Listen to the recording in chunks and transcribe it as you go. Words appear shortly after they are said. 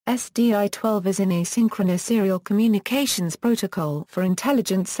SDI-12 is an asynchronous serial communications protocol for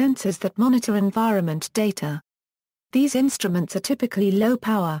intelligent sensors that monitor environment data. These instruments are typically low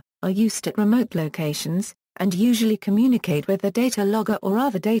power, are used at remote locations, and usually communicate with a data logger or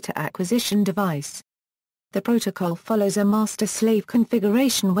other data acquisition device. The protocol follows a master-slave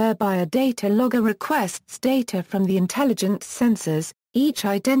configuration whereby a data logger requests data from the intelligent sensors, each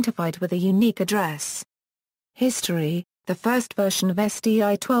identified with a unique address. History: the first version of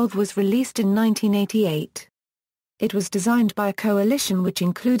SDI-12 was released in 1988. It was designed by a coalition which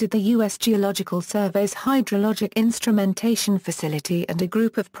included the U.S. Geological Survey's Hydrologic Instrumentation Facility and a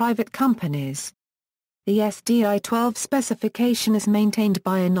group of private companies. The SDI-12 specification is maintained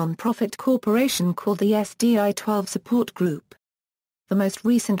by a non-profit corporation called the SDI-12 Support Group. The most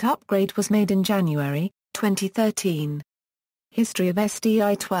recent upgrade was made in January 2013. History of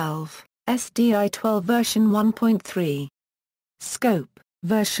SDI-12. SDI-12 version 1.3. Scope: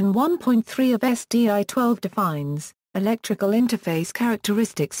 version 1.3 of SDI-12 defines electrical interface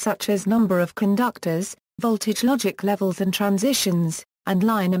characteristics such as number of conductors, voltage logic levels and transitions, and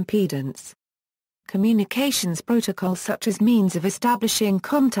line impedance. Communications protocols such as means of establishing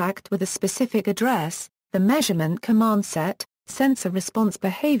contact with a specific address, the measurement command set, sensor response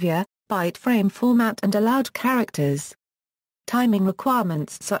behavior, byte frame format and allowed characters. Timing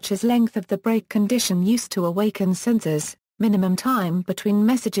requirements such as length of the break condition used to awaken sensors, minimum time between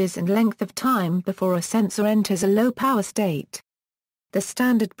messages and length of time before a sensor enters a low-power state. The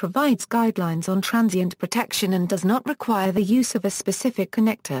standard provides guidelines on transient protection and does not require the use of a specific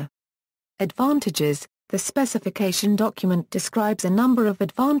connector. Advantages: the specification document describes a number of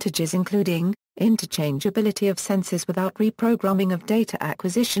advantages including interchangeability of sensors without reprogramming of data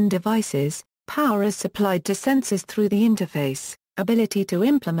acquisition devices, power is supplied to sensors through the interface, ability to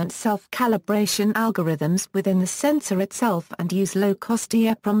implement self-calibration algorithms within the sensor itself and use low-cost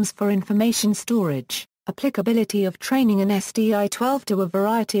EEPROMs for information storage, applicability of training an SDI-12 to a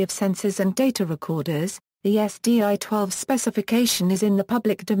variety of sensors and data recorders. The SDI-12 specification is in the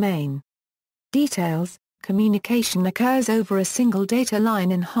public domain. Details: communication occurs over a single data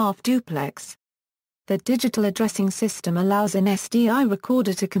line in half-duplex. The digital addressing system allows an SDI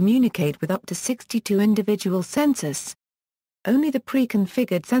recorder to communicate with up to 62 individual sensors. Only the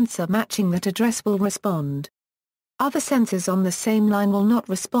pre-configured sensor matching that address will respond. Other sensors on the same line will not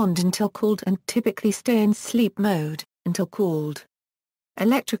respond until called and typically stay in sleep mode until called.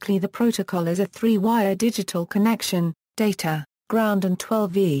 Electrically, the protocol is a 3-wire digital connection, data, ground and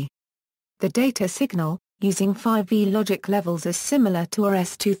 12V. The data signal, using 5V logic levels, is similar to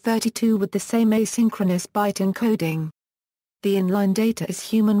RS-232 with the same asynchronous byte encoding. The inline data is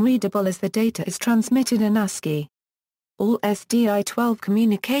human-readable as the data is transmitted in ASCII. All SDI-12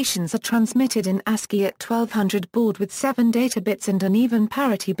 communications are transmitted in ASCII at 1200 baud with 7 data bits and an even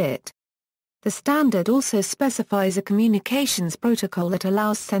parity bit. The standard also specifies a communications protocol that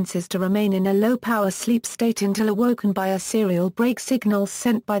allows sensors to remain in a low-power sleep state until awoken by a serial break signal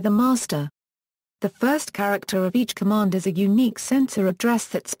sent by the master. The first character of each command is a unique sensor address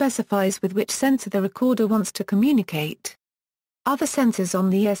that specifies with which sensor the recorder wants to communicate. Other sensors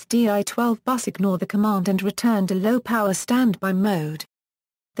on the SDI-12 bus ignore the command and return to low-power standby mode.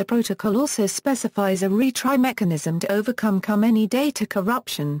 The protocol also specifies a retry mechanism to overcome any data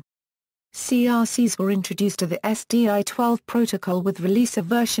corruption. CRCs were introduced to the SDI-12 protocol with release of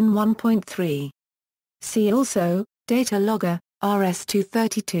version 1.3. See also, data logger,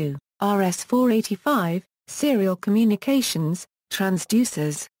 RS-232, RS-485, serial communications,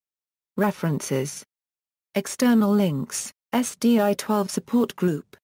 transducers. References. External links: SDI-12 Support Group,